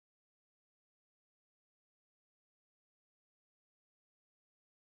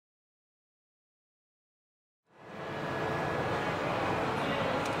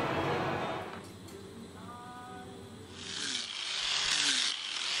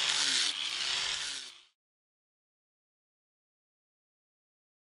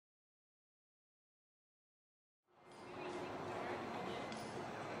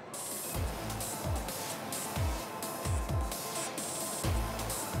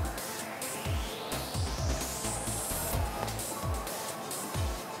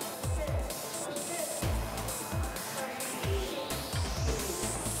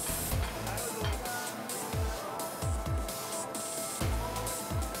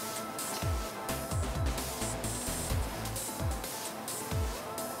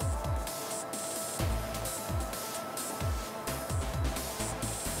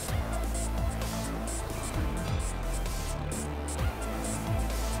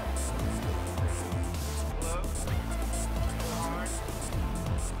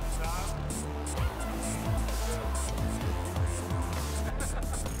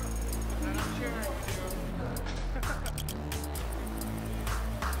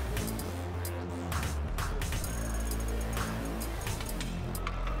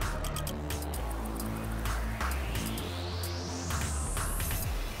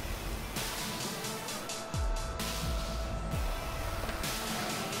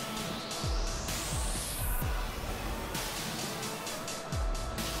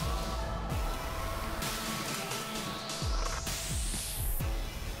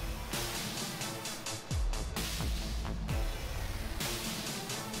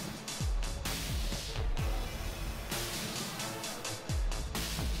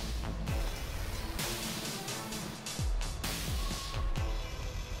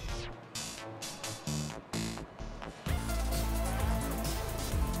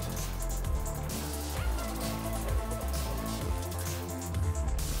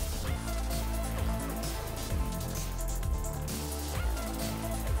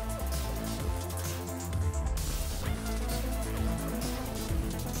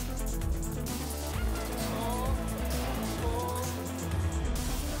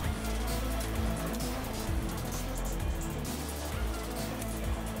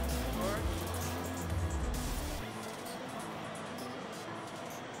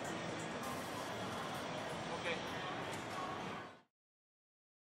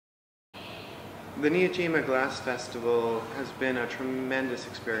The Niijima Glass Festival has been a tremendous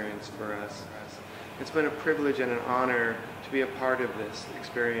experience for us. It's been a privilege and an honor to be a part of this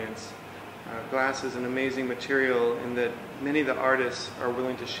experience. Glass is an amazing material in that many of the artists are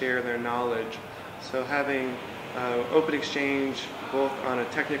willing to share their knowledge. So having open exchange both on a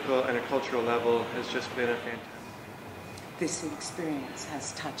technical and a cultural level has just been a fantastic. This experience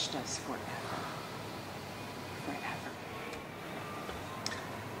has touched us forever.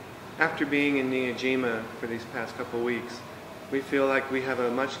 After being in Niijima for these past couple weeks, we feel like we have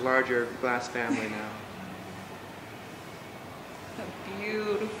a much larger glass family now. A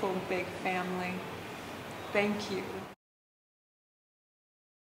beautiful big family. Thank you.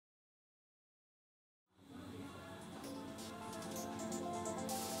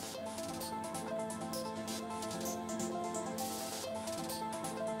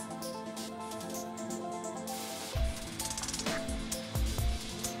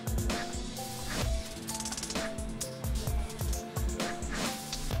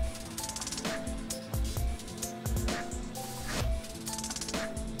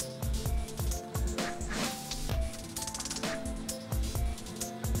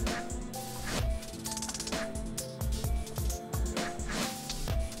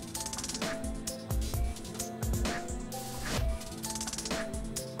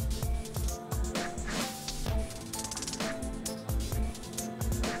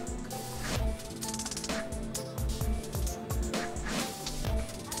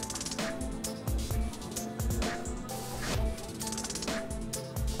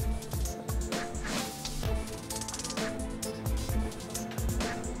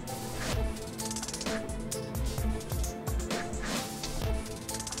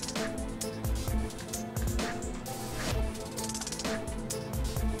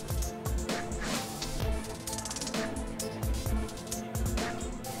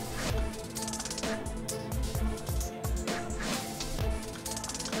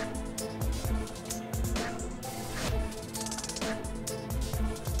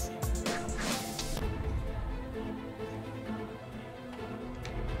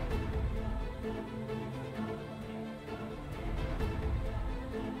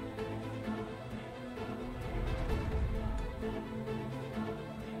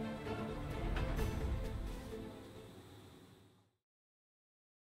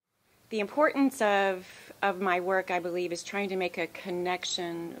 The importance of my work, I believe, is trying to make a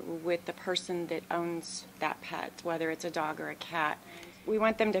connection with the person that owns that pet, whether it's a dog or a cat. We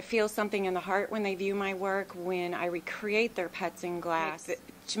want them to feel something in the heart when they view my work, when I recreate their pets in glass,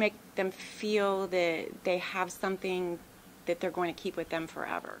 to make them feel that they have something that they're going to keep with them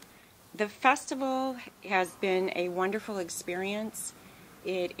forever. The festival has been a wonderful experience.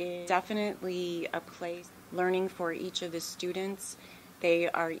 It is definitely a place learning for each of the students. They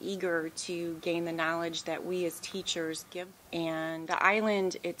are eager to gain the knowledge that we as teachers give. And the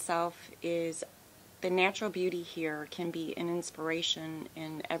island itself is, the natural beauty here can be an inspiration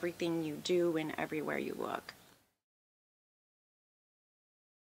in everything you do and everywhere you look.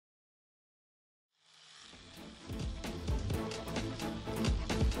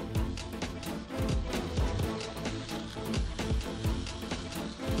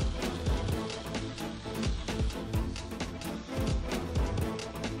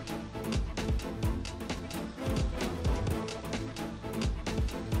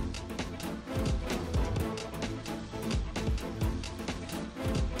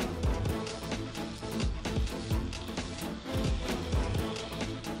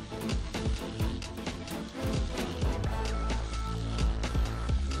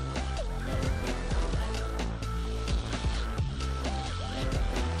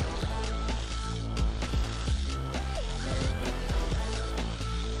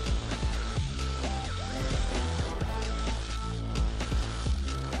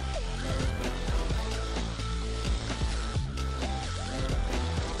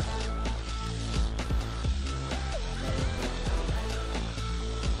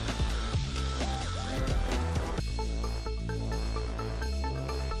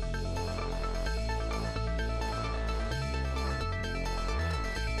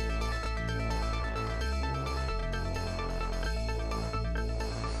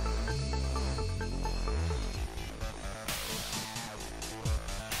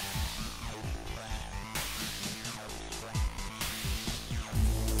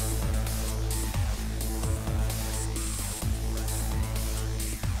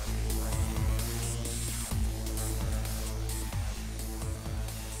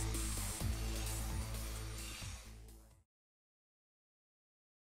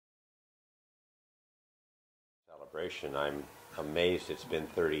 Celebration. I'm amazed it's been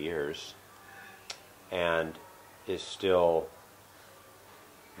 30 years. and is still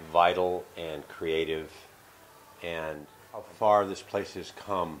vital and creative, and how far this place has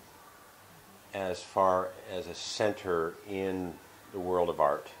come as far as a center in the world of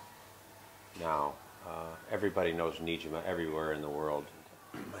art. Now, everybody knows Niijima everywhere in the world.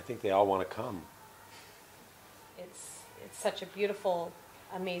 I think they all want to come. It's such a beautiful,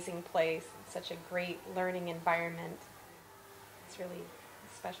 amazing place. It's such a great learning environment. It's really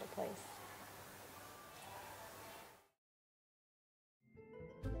a special place.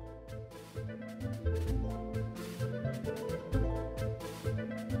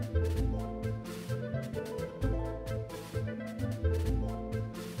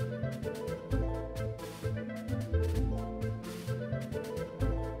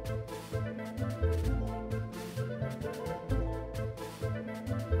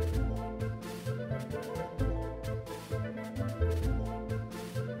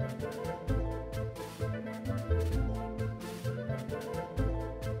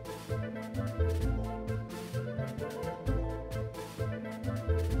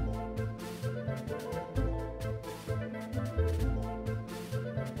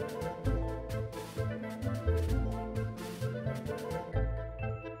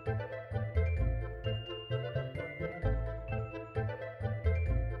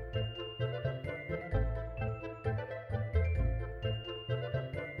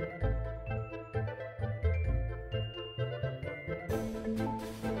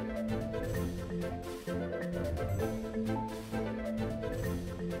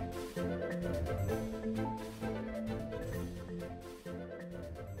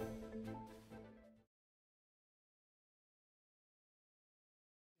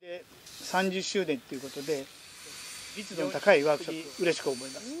で30周年ということで密度の高いワークショップ嬉しく思い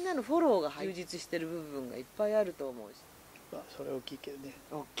ます。みんなのフォローが充実してる部分がいっぱいあると思うし、それ大きいけどね。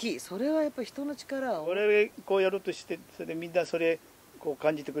大きい。それはやっぱり人の力を俺こうやろうとして、それでみんなそれこう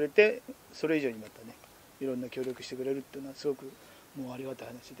感じてくれて、それ以上にまたねいろんな協力してくれるっていうのはすごくもうありがたい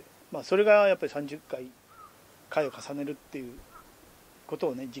話で、それがやっぱり30回を重ねるっていうこと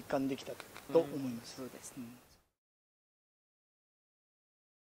をね実感できたと思います。そうです。